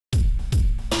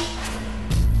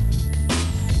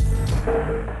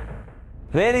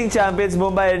Reigning champions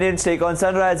Mumbai Indians take on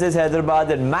Sunrisers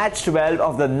Hyderabad in match 12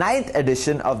 of the 9th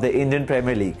edition of the Indian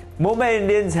Premier League. Mumbai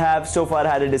Indians have so far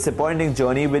had a disappointing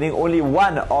journey, winning only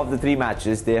one of the three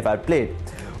matches they have had played,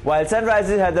 while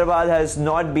Sunrisers Hyderabad has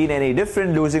not been any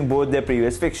different, losing both their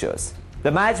previous fixtures.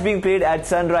 The match being played at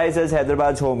Sunrisers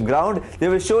Hyderabad's home ground, they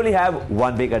will surely have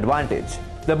one big advantage.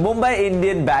 The Mumbai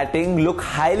Indian batting look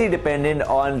highly dependent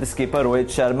on the skipper Rohit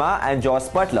Sharma and Joss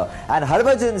Butler and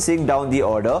Harbhajan Singh down the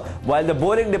order, while the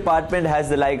bowling department has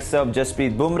the likes of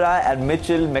Jasprit Bumrah and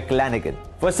Mitchell McClenaghan.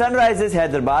 For Sunrisers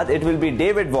Hyderabad, it will be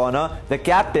David Warner, the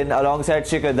captain, alongside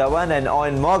Shikhar Dhawan and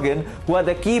Eoin Morgan, who are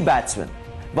the key batsmen,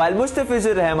 while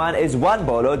Mustafizur Rahman is one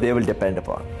bowler they will depend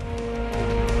upon.